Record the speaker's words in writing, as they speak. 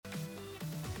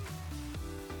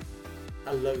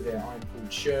Hello there, I'm Paul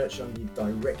Church. I'm the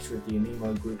director of the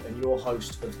Anemo Group and your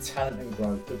host of Talent and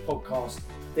Growth, the podcast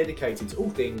dedicated to all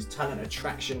things talent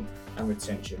attraction and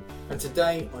retention. And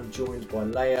today I'm joined by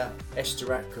Laia,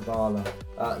 Estorach, Cavaller.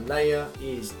 Laia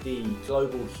is the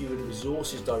Global Human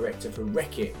Resources Director for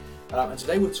Reckitt. And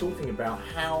today we're talking about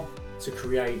how to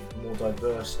create a more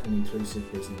diverse and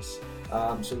inclusive business.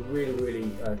 So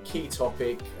really key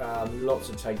topic, lots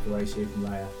of takeaways here from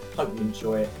Laia. Hope you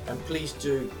enjoy it, and please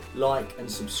do like and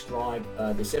subscribe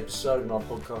this episode in our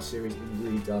podcast series. It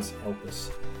really does help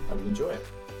us. Hope you enjoy it.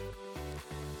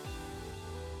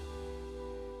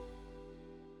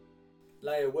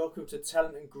 Laia, welcome to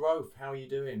Talent and Growth. How are you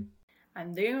doing?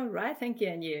 I'm doing all right, thank you,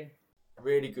 and you?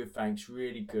 Really good, thanks.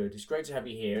 Really good. It's great to have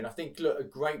you here, and I think a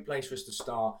great place for us to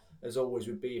start, as always,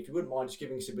 would be if you wouldn't mind just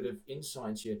giving us a bit of insight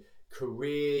into your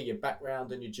career, your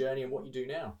background, and your journey, and what you do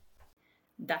now.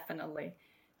 Definitely.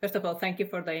 First of all, thank you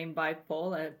for the invite,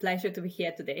 Paul. A pleasure to be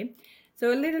here today.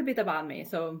 So a little bit about me.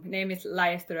 So my name is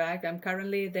Laia Estorach. I'm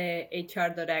currently the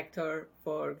HR director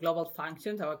for Global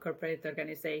Functions, our corporate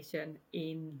organization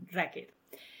in Reckitt.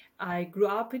 I grew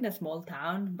up in a small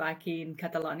town back in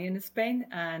Catalonia in Spain,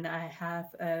 and I have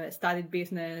studied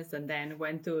business and then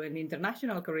went to an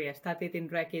international career. Started in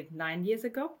Reckitt 9 years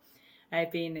ago.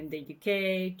 I've been in the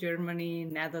UK, Germany,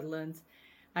 Netherlands,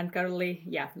 and currently,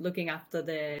 looking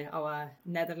after our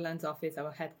Netherlands office,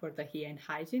 our headquarters here in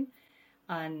Hygiene,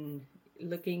 and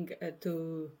looking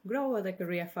to grow the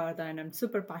career further. And I'm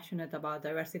super passionate about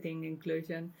diversity and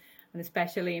inclusion, and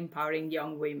especially empowering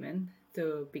young women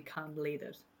to become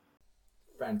leaders.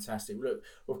 Fantastic. Look,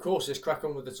 of course, let's crack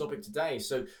on with the topic today.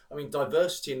 So,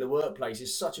 diversity in the workplace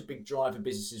is such a big drive for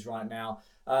businesses right now,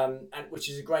 and which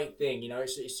is a great thing. You know,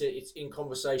 it's in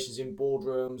conversations in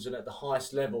boardrooms and at the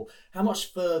highest level. How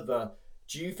much further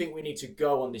do you think we need to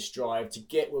go on this drive to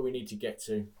get where we need to get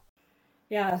to?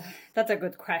 Yeah, that's a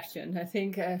good question. I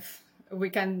think I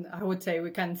would say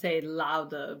we can say it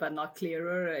louder but not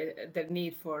clearer. The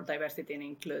need for diversity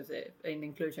and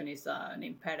inclusion is an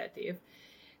imperative.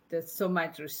 There's so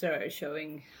much research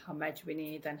showing how much we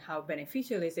need and how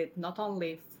beneficial is it, not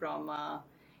only from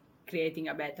creating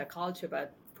a better culture,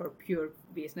 but for pure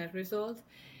business results.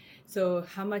 So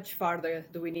how much farther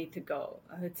do we need to go?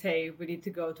 I would say we need to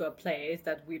go to a place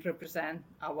that we represent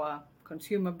our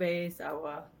consumer base,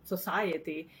 our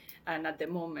society. And at the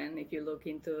moment, if you look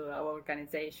into our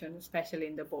organization, especially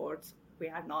in the boards, we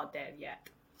are not there yet.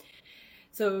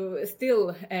 So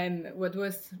still, what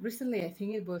was recently, I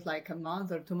think it was like a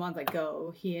month or 2 months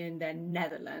ago here in the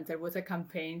Netherlands, there was a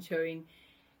campaign showing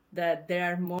that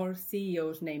there are more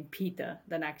CEOs named Peter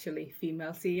than actually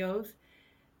female CEOs.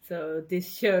 So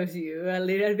this shows you a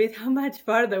little bit how much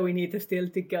farther we need to still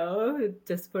to go,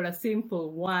 just for a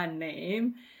simple one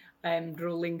name,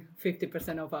 ruling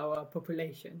 50% of our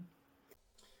population.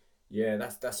 Yeah,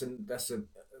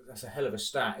 that's a hell of a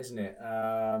stat, isn't it?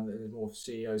 There's more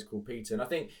CEOs called Peter, and I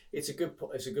think it's a good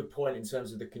point in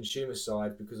terms of the consumer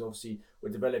side, because obviously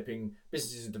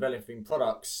businesses are developing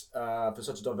products for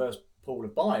such a diverse pool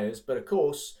of buyers, but of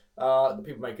course the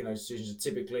people making those decisions are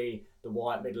typically the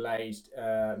white middle-aged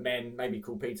men, maybe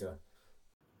called Peter.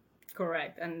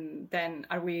 Correct. And then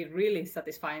are we really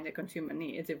satisfying the consumer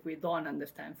needs if we don't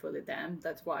understand fully them?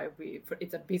 That's why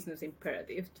it's a business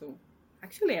imperative to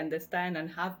actually understand and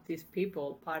have these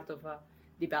people part of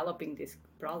developing these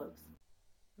products.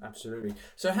 Absolutely.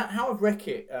 So how have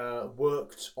Reckitt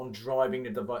worked on driving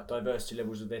the diversity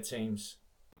levels of their teams?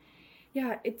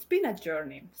 Yeah, it's been a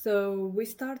journey. So we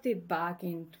started back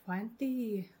in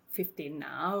 2015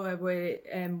 now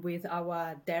with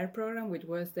our DARE program, which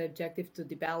was the objective to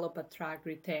develop, attract,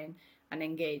 retain, and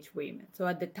engage women. So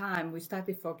at the time, we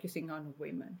started focusing on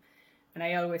women. And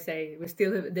I always say we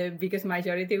still have the biggest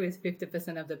majority with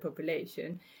 50% of the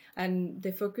population. And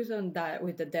the focus on that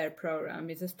with the DARE program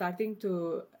is starting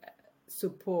to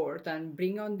support and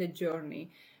bring on the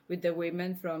journey with the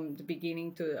women from the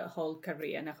beginning to the whole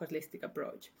career and a holistic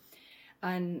approach.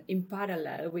 And in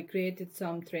parallel, we created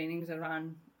some trainings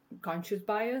around conscious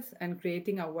bias and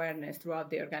creating awareness throughout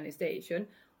the organization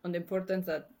on the importance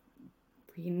that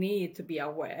we need to be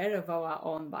aware of our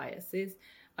own biases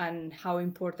and how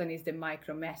important is the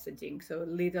micro messaging. So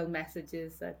little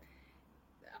messages that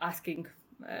asking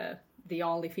the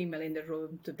only female in the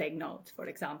room to take notes, for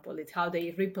example. It's how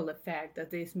the ripple effect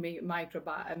that this micro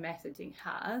messaging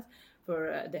has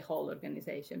for the whole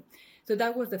organization. So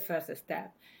that was the first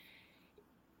step.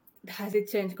 Has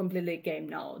it changed completely the game?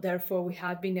 No. Therefore, we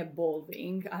have been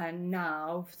evolving, and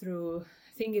now through,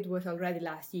 I think it was already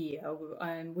last year,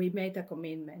 we made a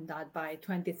commitment that by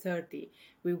 2030,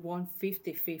 we want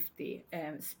 50-50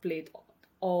 split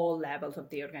all levels of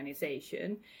the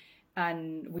organization.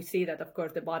 And we see that, of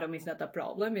course, the bottom is not a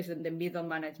problem. It's in the middle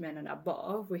management and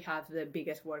above. We have the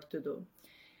biggest work to do.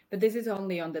 But this is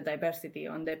only on the diversity,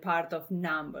 on the part of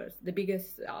numbers. The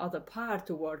biggest other part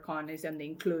to work on is on the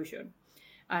inclusion.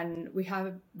 And we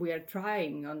are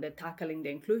trying on the tackling the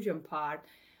inclusion part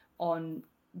on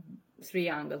three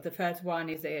angles. The first one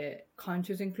is a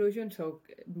conscious inclusion, so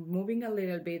moving a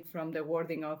little bit from the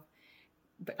wording of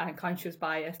unconscious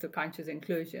bias to conscious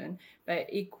inclusion, but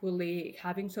equally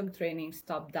having some trainings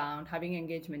top down, having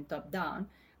engagement top down,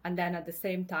 and then at the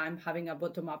same time having a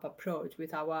bottom up approach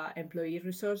with our employee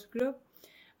resource group.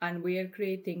 And we are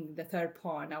creating the third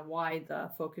point, a wider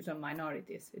focus on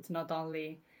minorities. It's not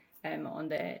only on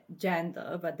the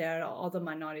gender, but there are other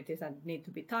minorities that need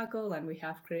to be tackled. And we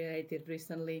have created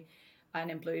recently an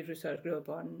employee resource group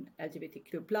on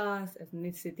LGBTQ+,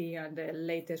 ethnicity, and the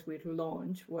latest we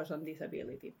launched was on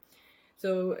disability.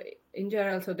 So in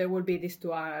general, so there will be these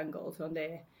two angles on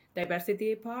the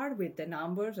diversity part with the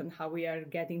numbers and how we are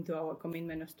getting to our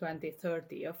commitment of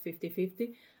 2030 of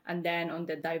 50-50, and then on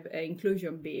the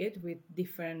inclusion bit with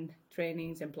different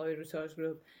trainings, employee resource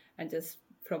group, and just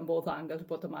from both angles,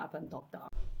 bottom up and top down.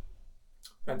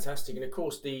 Fantastic. And of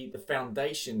course, the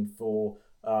foundation for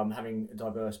having a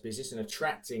diverse business and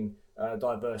attracting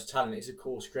diverse talent is, of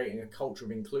course, creating a culture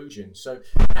of inclusion. So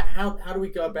how do we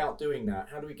go about doing that?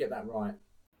 How do we get that right?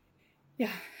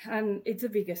 Yeah, and it's the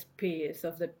biggest piece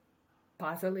of the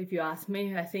puzzle, if you ask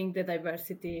me. I think the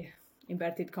diversity,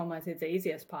 inverted commas, is the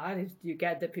easiest part. Is you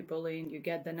get the people in, you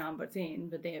get the numbers in,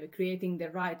 but they are creating the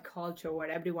right culture where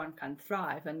everyone can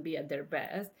thrive and be at their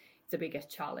best. It's the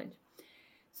biggest challenge.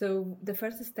 So the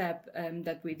first step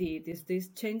that we did is this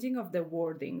changing of the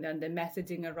wording and the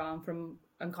messaging around from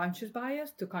unconscious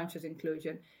bias to conscious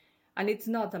inclusion. And it's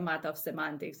not a matter of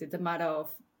semantics, it's a matter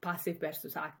of passive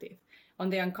versus active. On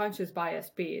the unconscious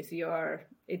bias piece, you're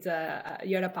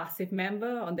a passive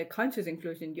member. On the conscious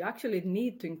inclusion, you actually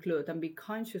need to include and be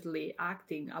consciously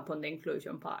acting upon the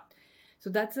inclusion part. So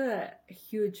that's a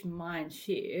huge mind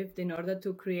shift in order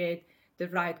to create the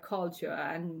right culture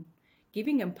and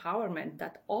giving empowerment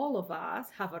that all of us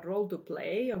have a role to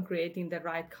play on creating the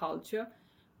right culture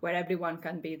where everyone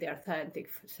can be their authentic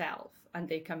self and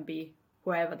they can be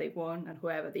whoever they want and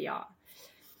whoever they are.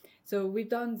 So we've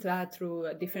done that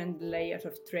through different layers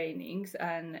of trainings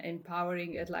and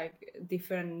empowering like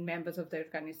different members of the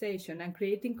organization and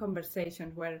creating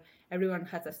conversations where everyone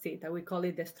has a seat. And we call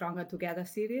it the Stronger Together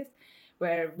series,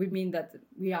 where we mean that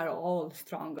we are all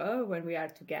stronger when we are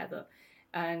together.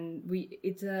 And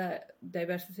it's a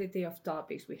diversity of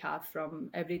topics we have from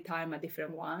every time a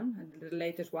different one. And the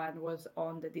latest one was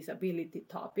on the disability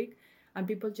topic. And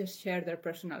people just share their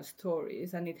personal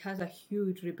stories, and it has a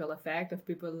huge ripple effect of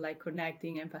people like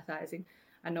connecting, empathizing,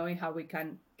 and knowing how we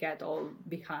can get all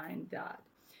behind that.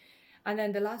 And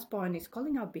then the last point is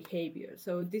calling out behavior.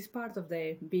 So this part of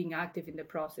the being active in the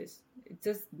process, it's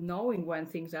just knowing when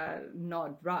things are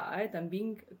not right and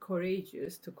being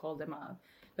courageous to call them out.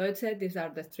 So I'd say these are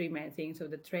the three main things. So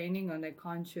the training on the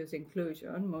conscious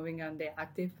inclusion, moving on the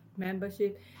active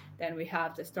membership, then we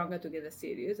have the Stronger Together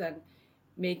series, and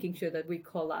making sure that we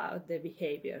call out the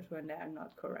behaviors when they are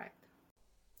not correct.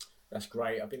 That's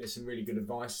great. I think there's some really good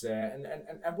advice there.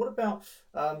 And what about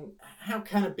how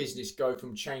can a business go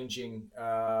from changing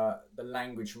the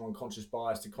language from unconscious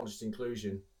bias to conscious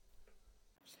inclusion?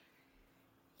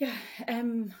 Yeah,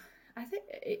 I think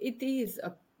it is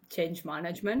a change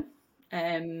management.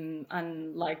 And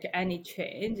like any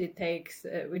change, it takes,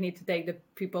 we need to take the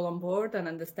people on board and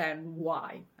understand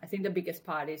why. I think the biggest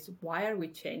part is why are we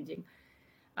changing?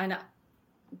 And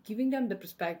giving them the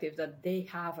perspective that they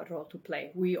have a role to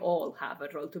play. We all have a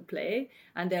role to play.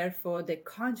 And therefore, the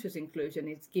conscious inclusion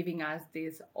is giving us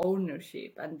this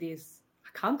ownership and this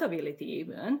accountability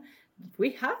even.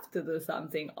 We have to do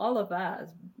something, all of us,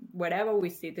 wherever we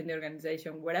sit in the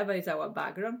organization, whatever is our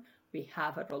background, we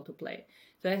have a role to play.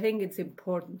 So I think it's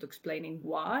important to explaining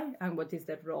why and what is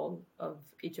the role of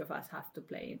each of us have to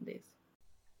play in this.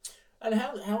 And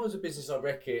how has a business like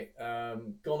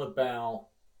Reckitt gone about,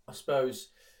 I suppose,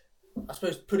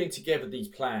 putting together these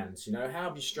plans? You know, how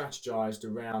have you strategized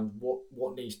around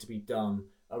what needs to be done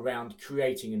around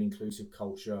creating an inclusive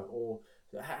culture, or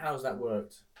how's that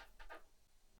worked?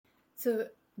 So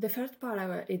the first part of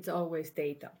it, it's always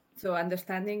data. So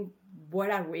understanding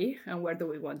where are we and where do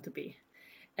we want to be.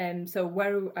 And so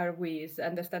where are we is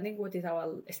understanding what is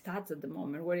our stats at the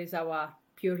moment, what is our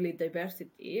purely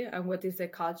diversity, and what is the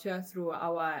culture through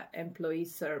our employee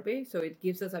survey. So it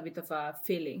gives us a bit of a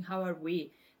feeling, how are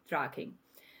we tracking?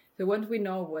 So once we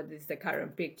know what is the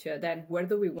current picture, then where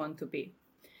do we want to be?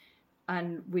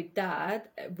 And with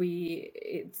that,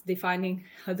 it's defining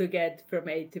how to get from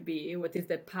A to B, what is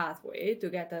the pathway to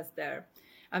get us there.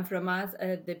 And from us,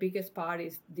 the biggest part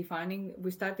is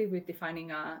we started with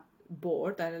defining a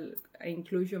board, an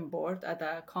inclusion board at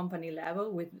a company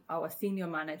level with our senior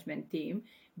management team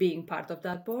being part of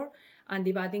that board and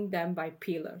dividing them by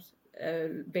pillars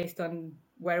based on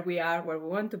where we are, where we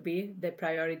want to be, the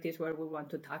priorities where we want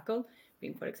to tackle,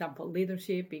 being, for example,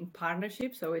 leadership, being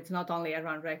partnership. So it's not only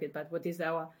around Reckitt, but what is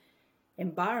our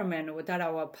environment, what are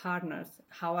our partners,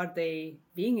 how are they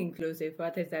being inclusive,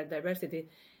 what is their diversity.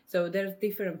 So there's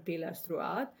different pillars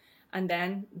throughout. And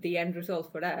then the end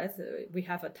result for us, we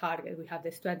have a target, we have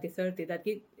this 2030, that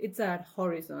it's a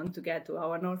horizon to get to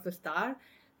our North Star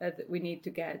that we need to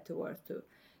get towards to.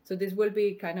 So this will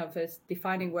be kind of as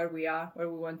defining where we are, where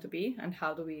we want to be, and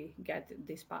how do we get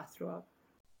this path throughout.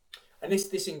 And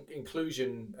this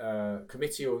inclusion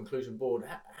committee or inclusion board,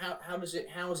 how is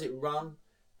it run?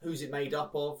 Who's it made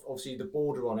up of? Obviously, the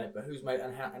board are on it, but who's made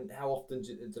and how often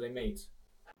do they meet?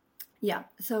 Yeah,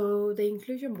 so the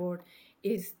inclusion board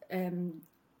is the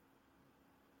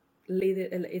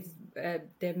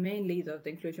main leader of the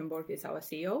inclusion board is our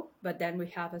CEO, but then we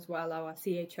have as well our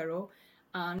CHRO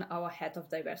and our head of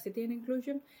diversity and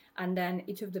inclusion. And then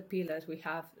each of the pillars, we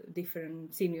have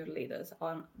different senior leaders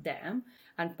on them,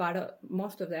 and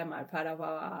most of them are part of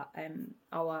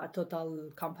our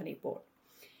total company board.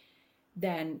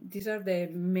 Then these are the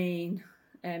main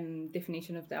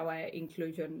definition of our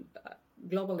inclusion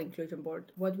global inclusion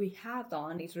board. What we have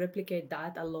done is replicate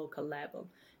that at local level.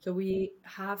 So we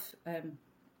have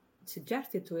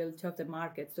suggested to each of the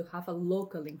markets to have a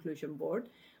local inclusion board,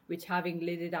 which having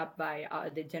led up by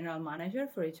the general manager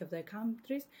for each of the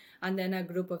countries, and then a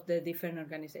group of the different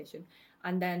organizations.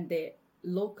 And then the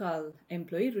local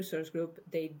employee resource group,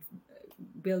 they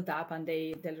build up, and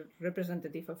the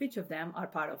representative of each of them are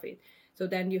part of it. So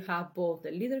then you have both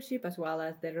the leadership as well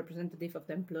as the representative of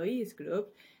the employees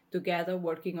group together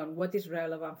working on what is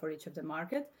relevant for each of the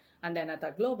markets. And then at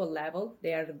a global level,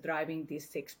 they are driving these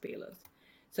 6 pillars.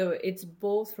 So it's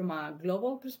both from a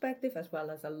global perspective as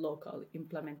well as a local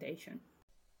implementation.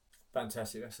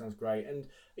 Fantastic, that sounds great. And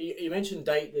you mentioned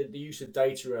data, the use of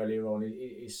data earlier on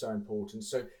is so important.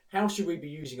 So how should we be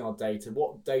using our data?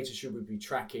 What data should we be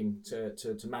tracking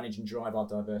to manage and drive our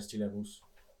diversity levels?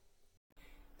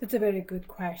 That's a very good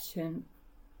question.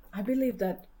 I believe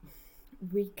that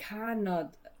we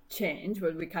cannot change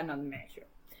what we cannot measure.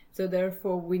 So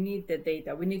therefore, we need the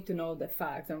data. We need to know the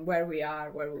facts and where we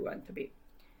are, where we want to be.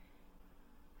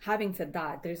 Having said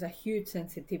that, there is a huge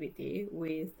sensitivity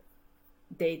with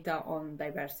data on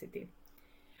diversity.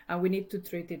 And we need to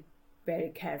treat it very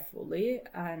carefully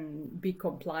and be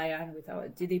compliant with our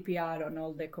GDPR and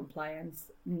all the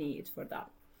compliance needs for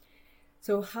that.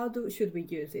 So how should we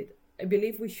use it? I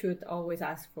believe we should always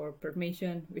ask for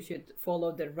permission. We should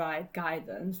follow the right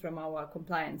guidance from our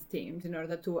compliance teams in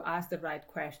order to ask the right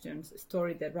questions, store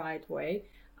it the right way,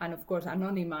 and of course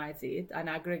anonymize it and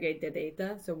aggregate the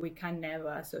data so we can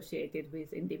never associate it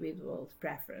with individuals'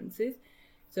 preferences.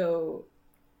 So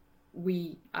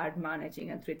we are managing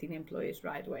and treating employees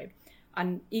right way.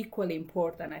 And equally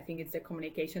important, I think, it's the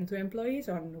communication to employees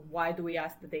on why do we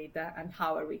ask the data and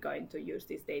how are we going to use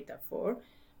this data for,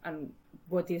 and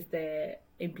what is the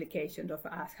implication of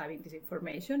us having this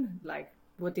information, like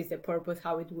what is the purpose,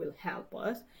 how it will help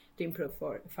us to improve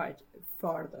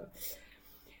further.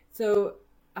 So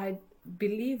I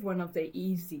believe one of the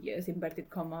easiest, inverted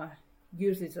comma,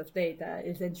 uses of data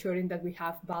is ensuring that we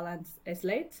have balanced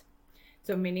slates.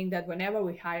 So meaning that whenever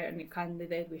we hire a new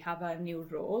candidate, we have a new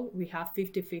role, we have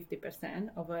 50-50%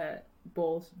 of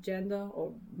both gender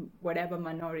or whatever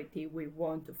minority we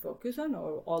want to focus on,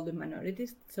 or all the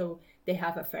minorities, so they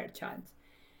have a fair chance.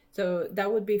 So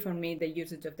that would be for me the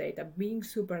usage of data, being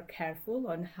super careful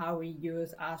on how we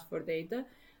ask for data,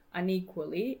 and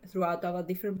equally throughout our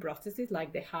different processes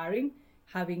like the hiring,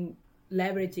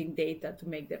 leveraging data to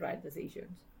make the right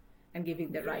decisions and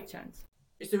giving the right chance.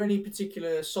 Is there any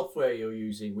particular software you're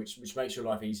using which makes your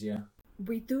life easier?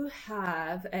 We do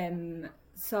have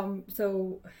some.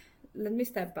 So let me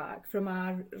step back from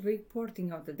our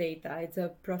reporting of the data. It's a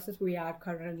process we are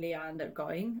currently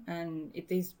undergoing, and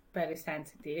it is very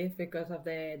sensitive because of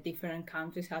the different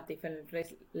countries have different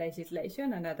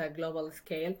legislation, and at a global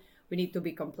scale, we need to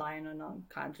be compliant on all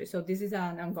countries. So this is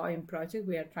an ongoing project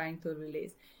we are trying to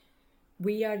release.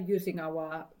 We are using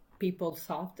our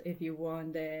PeopleSoft, if you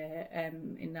want,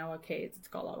 in our case, it's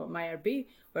called our MyRB,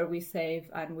 where we save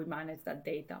and we manage that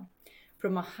data.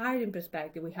 From a hiring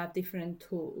perspective, we have different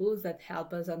tools that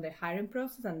help us on the hiring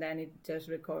process, and then it just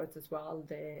records as well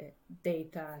the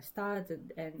data stats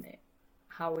and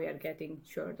how we are getting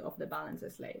short of the balance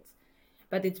slates.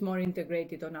 But it's more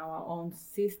integrated on our own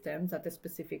systems at the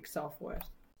specific software.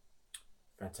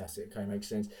 Fantastic. Okay, makes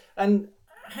sense. And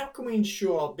how can we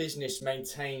ensure our business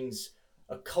maintains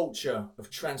a culture of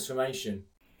transformation?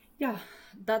 Yeah,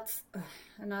 that's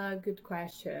another good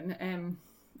question.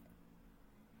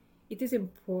 It is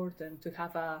important to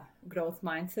have a growth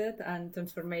mindset, and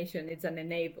transformation is an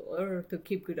enabler to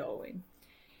keep growing.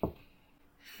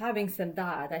 Having said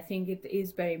that, I think it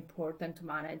is very important to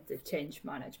manage the change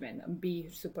management and be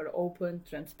super open,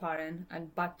 transparent,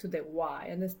 and back to the why,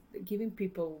 and giving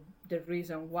people the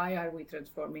reason why are we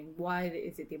transforming, why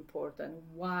is it important,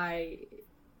 why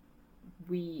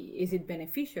is it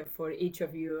beneficial for each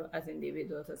of you as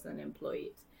individuals, as an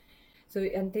employees. So,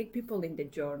 and take people in the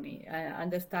journey,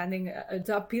 understanding,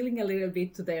 appealing a little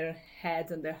bit to their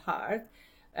heads and their heart,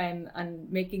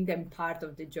 and making them part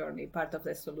of the journey, part of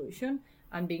the solution,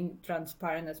 and being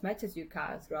transparent as much as you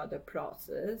can throughout the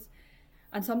process.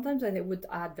 And sometimes I would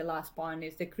add the last point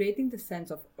is the creating the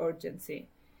sense of urgency.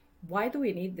 Why do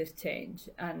we need this change?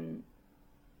 And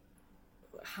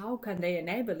how can they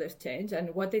enable this change?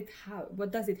 And what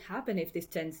does it happen if this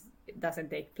change doesn't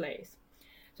take place?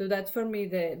 So that's for me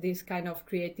this kind of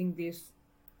creating this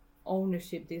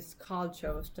ownership, this culture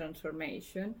of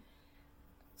transformation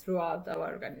throughout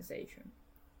our organization.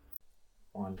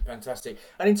 Fine, fantastic.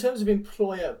 And in terms of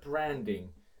employer branding,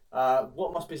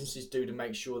 what must businesses do to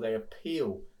make sure they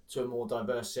appeal to a more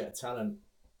diverse set of talent?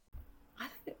 I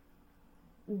think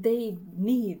they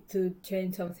need to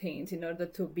change some things in order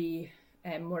to be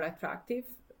more attractive,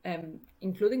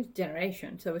 including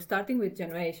generation. So starting with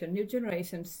generation, new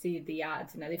generations see the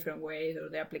ads in a different way, or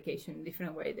the application in a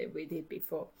different way than we did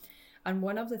before. And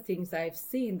one of the things I've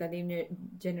seen that in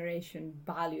generation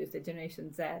values, the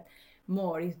Generation Z,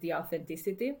 more is the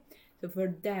authenticity. So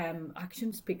for them,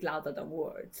 actions speak louder than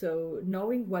words. So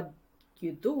knowing what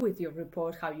you do with your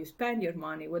report, how you spend your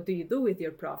money, what do you do with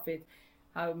your profit,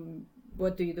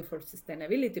 what do you do for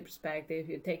sustainability perspective,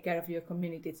 you take care of your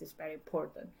communities is very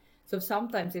important. So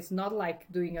sometimes it's not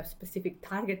like doing a specific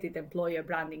targeted employer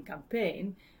branding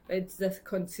campaign, but it's the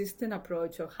consistent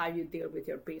approach of how you deal with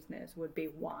your business would be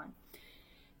one.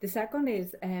 The second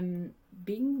is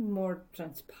being more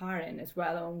transparent as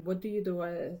well on what do you do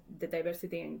with the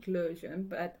diversity and inclusion,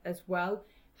 but as well,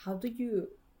 how do you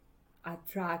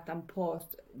attract and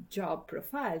post job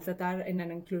profiles that are in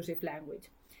an inclusive language.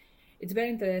 It's very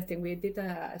interesting. We did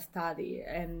a study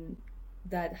and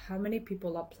that how many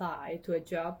people apply to a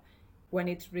job when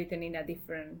it's written in a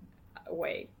different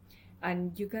way.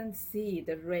 And you can see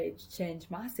the rate change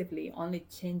massively, only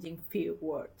changing few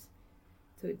words.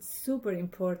 So it's super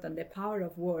important, the power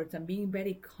of words, and being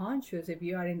very conscious if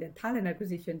you are in the talent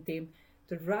acquisition team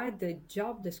to write the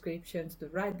job descriptions, to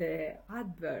write the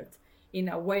adverts in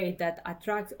a way that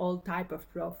attracts all type of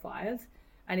profiles,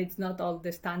 and it's not all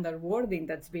the standard wording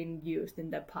that's been used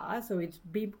in the past. So it's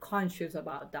be conscious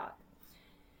about that.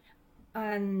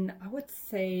 And I would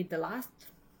say the last,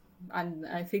 and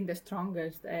I think the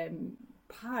strongest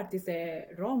part is the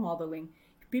role modeling.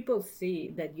 People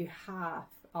see that you have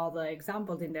other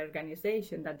examples in the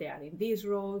organization that they are in these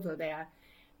roles, or they are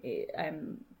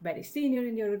very senior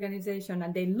in the organization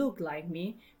and they look like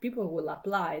me, people will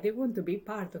apply. They want to be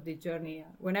part of the journey.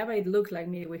 Whenever it looks like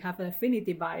me, we have an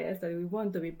affinity bias that we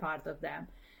want to be part of them.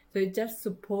 So it's just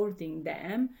supporting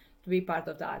them to be part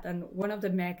of that. And one of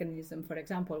the mechanisms, for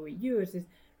example, we use is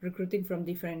recruiting from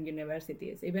different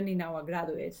universities. Even in our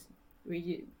graduates,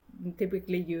 we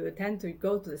typically you tend to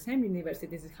go to the same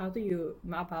universities. How do you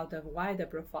map out a wider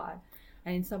profile?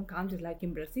 And in some countries, like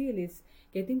in Brazil, is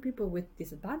getting people with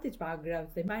disadvantaged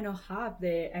backgrounds. They might not have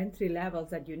the entry levels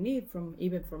that you need from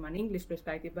even from an English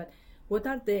perspective, but what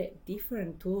are the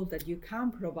different tools that you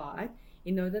can provide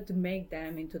in order to make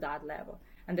them into that level?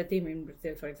 And the team in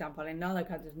Brazil, for example, and other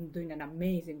countries are doing an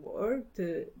amazing work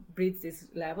to bridge this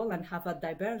level and have a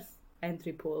diverse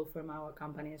entry pool from our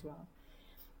company as well.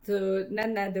 So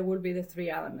then there will be the three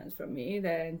elements from me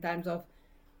in terms of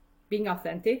being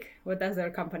authentic. What does their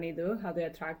company do? How they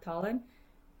attract talent?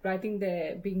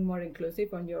 Being more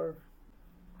inclusive on your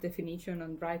definition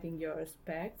and writing your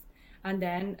specs, and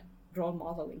then role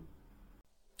modeling.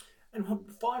 And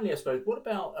finally, I suppose, what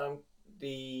about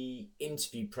the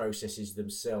interview processes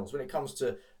themselves when it comes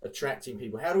to attracting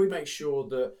people? How do we make sure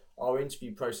that our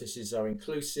interview processes are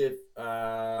inclusive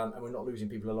and we're not losing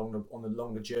people on the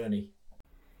longer journey?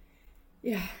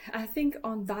 Yeah, I think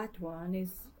on that one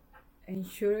is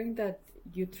ensuring that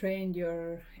you train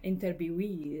your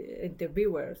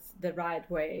interviewers the right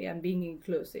way and being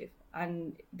inclusive,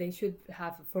 and they should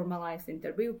have a formalized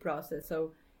interview process.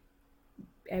 So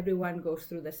everyone goes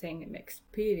through the same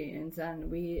experience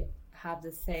and we have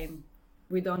the same,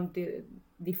 we don't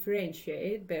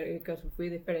differentiate, because if we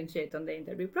differentiate on the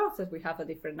interview process, we have a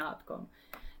different outcome.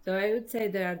 So I would say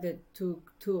there are the two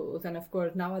tools. And of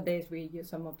course, nowadays we use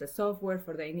some of the software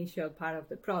for the initial part of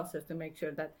the process to make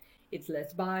sure that it's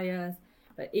less biased.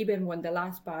 But even when the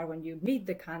last part, when you meet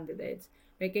the candidates,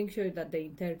 making sure that the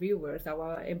interviewers,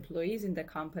 our employees in the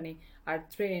company, are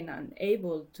trained and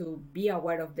able to be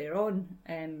aware of their own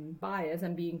bias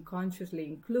and being consciously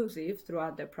inclusive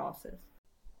throughout the process.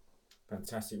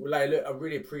 Fantastic. Well, Laia, look, I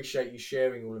really appreciate you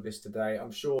sharing all of this today.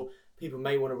 I'm sure people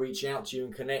may want to reach out to you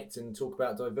and connect and talk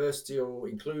about diversity or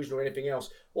inclusion or anything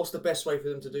else. What's the best way for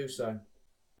them to do so?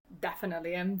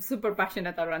 Definitely. I'm super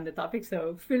passionate around the topic,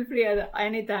 so feel free at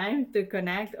any time to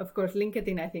connect. Of course,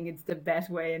 LinkedIn, I think it's the best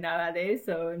way nowadays.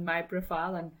 So in my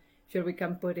profile, I'm sure we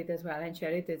can put it as well and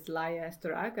share it. It's Laia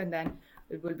Estorach, and then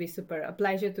it will be a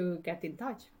pleasure to get in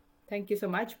touch. Thank you so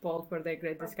much, Paul, for the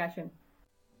great discussion.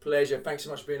 Pleasure. Thanks so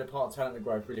much for being a part of Talent and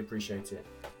Growth. Really appreciate it.